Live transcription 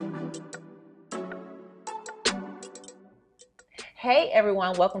Hey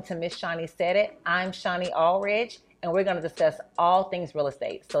everyone, welcome to Miss Shawnee Said It. I'm Shawnee Allridge, and we're going to discuss all things real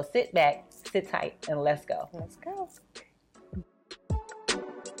estate. So sit back, sit tight, and let's go. Let's go.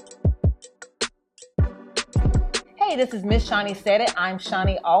 Hey, this is Miss Shawnee Said It. I'm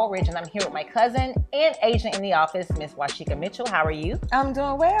Shawnee Allridge, and I'm here with my cousin and agent in the office, Miss Washika Mitchell. How are you? I'm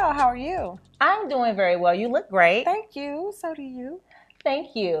doing well. How are you? I'm doing very well. You look great. Thank you. So do you.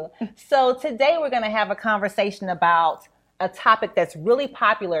 Thank you. So today we're going to have a conversation about a topic that's really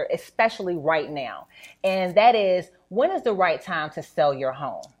popular, especially right now. And that is, when is the right time to sell your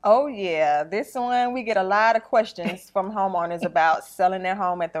home? Oh, yeah. This one, we get a lot of questions from homeowners about selling their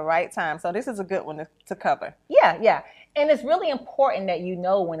home at the right time. So this is a good one to cover. Yeah. And it's really important that you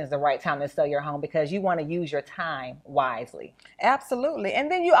know when is the right time to sell your home because you want to use your time wisely. Absolutely. And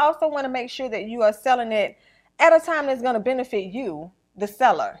then you also want to make sure that you are selling it at a time that's going to benefit you, the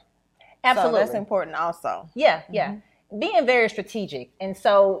seller. Absolutely. So that's important also. Yeah. Being very strategic. And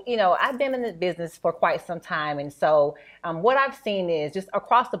so, I've been in the business for quite some time. And so what I've seen is just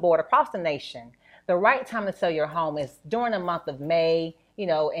across the board, across the nation, the right time to sell your home is during the month of May,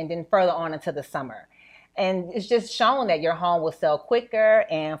 and then further on into the summer. And it's just shown that your home will sell quicker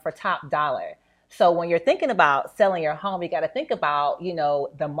and for top dollar. So when you're thinking about selling your home, you got to think about,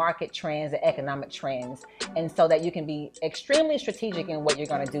 the market trends, the economic trends, and so that you can be extremely strategic in what you're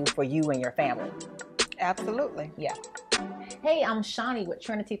going to do for you and your family. Absolutely. Yeah. Hey, I'm Shawnee with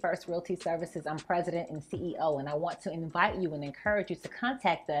Trinity First Realty Services. I'm president and CEO, and I want to invite you and encourage you to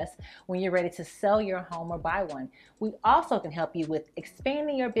contact us when you're ready to sell your home or buy one. We also can help you with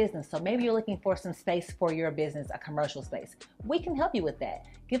expanding your business. So maybe you're looking for some space for your business, a commercial space. We can help you with that.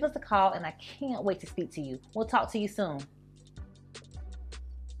 Give us a call, and I can't wait to speak to you. We'll talk to you soon.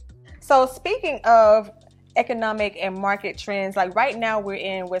 So speaking of economic and market trends, like right now we're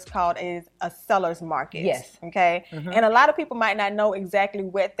in what's called is a seller's market. Yes. Okay. And a lot of people might not know exactly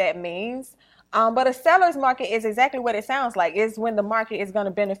what that means. But a seller's market is exactly what it sounds like. It's when the market is going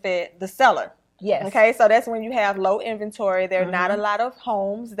to benefit the seller. Yes. Okay. So that's when you have low inventory. There are not a lot of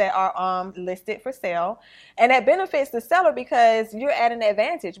homes that are listed for sale. And that benefits the seller because you're at an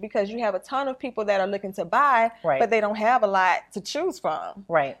advantage because you have a ton of people that are looking to buy, but they don't have a lot to choose from.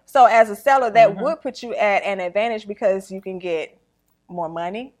 Right. So as a seller, that would put you at an advantage because you can get more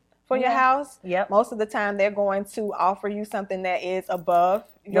money for your house. Yep. Most of the time, they're going to offer you something that is above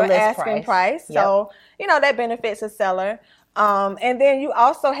your list asking price. Yep. So, that benefits a seller. And then you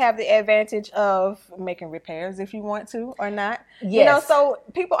also have the advantage of making repairs if you want to or not. Yes. So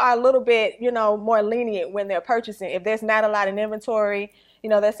people are a little bit, more lenient when they're purchasing. If there's not a lot of inventory,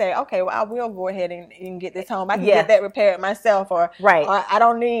 they say, okay, well, I will go ahead and get this home. I can get that repaired myself, or I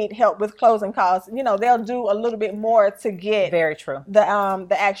don't need help with closing costs. They'll do a little bit more to get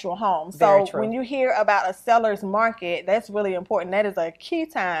the actual home. So when you hear about a seller's market, that's really important. That is a key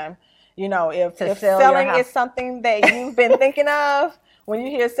time. If selling is something that you've been thinking of, when you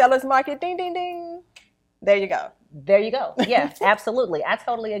hear seller's market, ding, ding, ding, there you go. There you go. Yeah, absolutely. I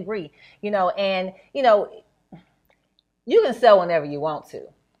totally agree. And you can sell whenever you want to,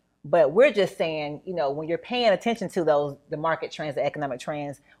 but we're just saying, when you're paying attention to the market trends, the economic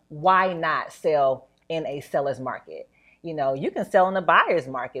trends, why not sell in a seller's market? You can sell in the buyer's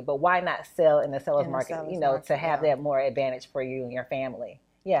market, but why not sell in the seller's market, to have that more advantage for you and your family?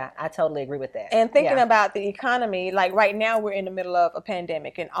 Yeah, I totally agree with that. And thinking about the economy, like right now we're in the middle of a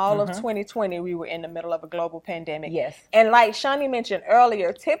pandemic, and all of 2020 we were in the middle of a global pandemic. Yes. And like Shawnee mentioned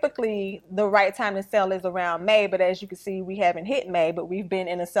earlier, typically the right time to sell is around May, but as you can see, we haven't hit May, but we've been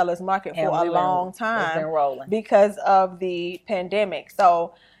in a seller's market for a long time. It's been rolling because of the pandemic.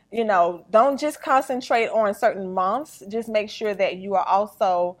 So, don't just concentrate on certain months. Just make sure that you are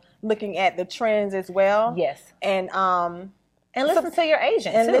also looking at the trends as well. Yes. And listen to your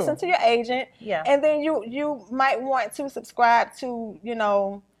agent and too. listen to your agent. Yeah. And then you might want to subscribe to,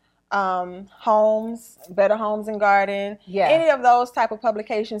 Homes, Better Homes and Garden. Yeah. Any of those type of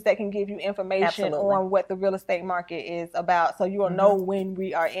publications that can give you information on what the real estate market is about, so you will know when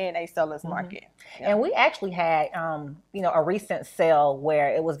we are in a seller's market. Yeah. And we actually had, a recent sale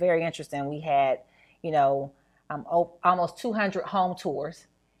where it was very interesting. We had, almost 200 home tours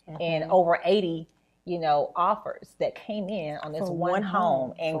and over 80 offers that came in on this one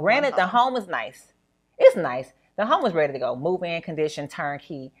home. And granted, the home is nice. It's nice. The home is ready to go. Move in, condition,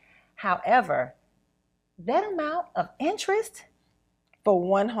 turnkey. However, that amount of interest for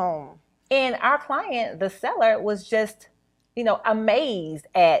one home. And our client, the seller, was just, amazed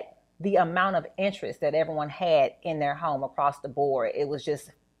at the amount of interest that everyone had in their home across the board. It was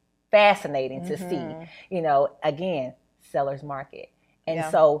just fascinating to see, again, seller's market. And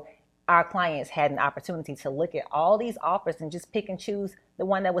so our clients had an opportunity to look at all these offers and just pick and choose the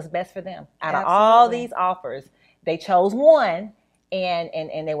one that was best for them. Out of all these offers, they chose one,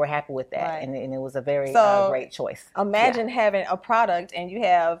 and they were happy with that. Right. And it was a very great choice. Imagine having a product and you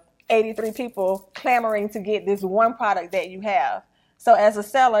have 83 people clamoring to get this one product that you have. So as a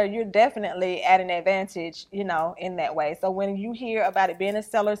seller, you're definitely at an advantage, you know, in that way. So when you hear about it being a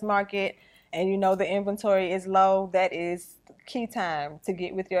seller's market and you know the inventory is low, that is key time to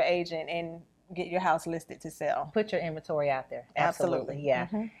get with your agent and get your house listed to sell. Put your inventory out there. Absolutely. Yeah.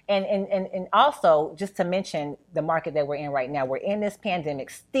 Mm-hmm. And also, just to mention the market that we're in right now, we're in this pandemic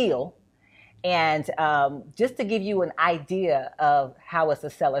still. And just to give you an idea of how it's a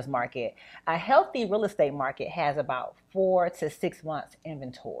seller's market, a healthy real estate market has about 4 to 6 months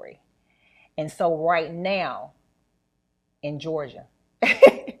inventory. And so right now in Georgia,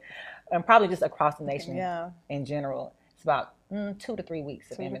 and probably just across the nation in general, it's about 2 to 3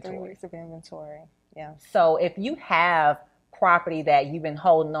 weeks of inventory. 2 to 3 weeks of inventory, yeah. So if you have property that you've been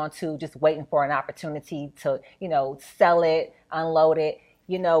holding on to, just waiting for an opportunity to, you know, sell it, unload it,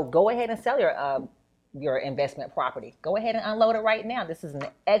 you know, go ahead and sell your investment property. Go ahead and unload it right now. This is an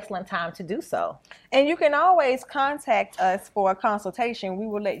excellent time to do so. And you can always contact us for a consultation. We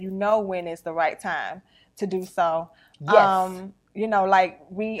will let you know when is the right time to do so. Yes. You know, like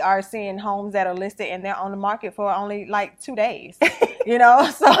we are seeing homes that are listed and they're on the market for only like 2 days, you know,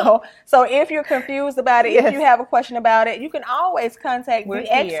 so if you're confused about it, if you have a question about it, you can always contact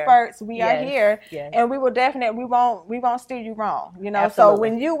the experts. We are here, and we will definitely, we won't steer you wrong, you know. Absolutely. So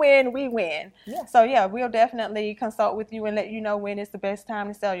when you win, we win. Yeah. So yeah, we'll definitely consult with you and let you know when it's the best time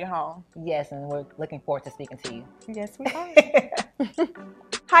to sell your home. Yes, and we're looking forward to speaking to you. Yes, we are.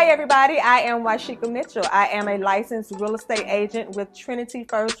 Hi everybody, I am Washika Mitchell. I am a licensed real estate agent with Trinity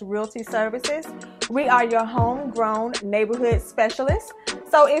First Realty Services. We are your homegrown neighborhood specialists.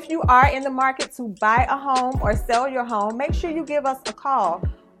 So if you are in the market to buy a home or sell your home, make sure you give us a call.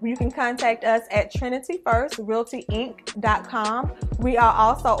 You can contact us at TrinityFirstRealtyInc.com. We are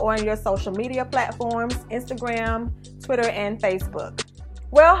also on your social media platforms, Instagram, Twitter, and Facebook.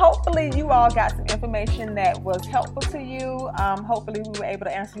 Well, hopefully you all got some information that was helpful to you. Hopefully we were able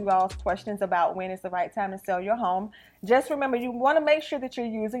to answer you all's questions about when is the right time to sell your home. Just remember, you want to make sure that you're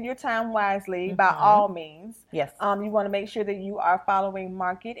using your time wisely by all means. Yes. You want to make sure that you are following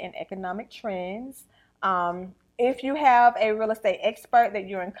market and economic trends. If you have a real estate expert that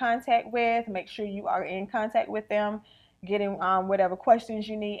you're in contact with, make sure you are in contact with them, getting whatever questions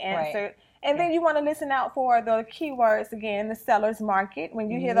you need answered. Right. And then you want to listen out for the keywords again, the seller's market.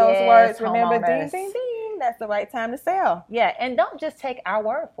 When you hear those words, remember, ding, ding, ding, that's the right time to sell. Yeah, and don't just take our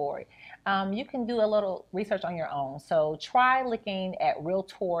word for it. You can do a little research on your own. So try looking at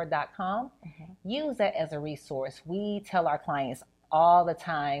Realtor.com. Use that as a resource. We tell our clients all the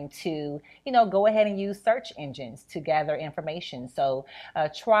time to, you know, go ahead and use search engines to gather information. So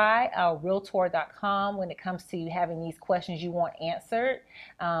try Realtor.com when it comes to having these questions you want answered.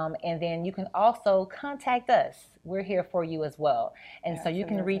 And then you can also contact us. We're here for you as well. And so you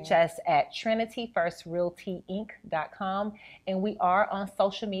can reach us at TrinityFirstRealtyInc.com. And we are on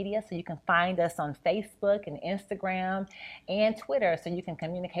social media, so you can find us on Facebook and Instagram and Twitter, so you can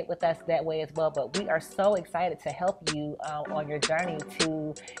communicate with us that way as well. But we are so excited to help you on your journey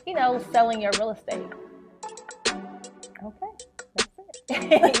to, you know, selling your real estate. Okay, that's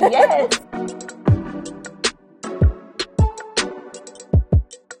it. Yes.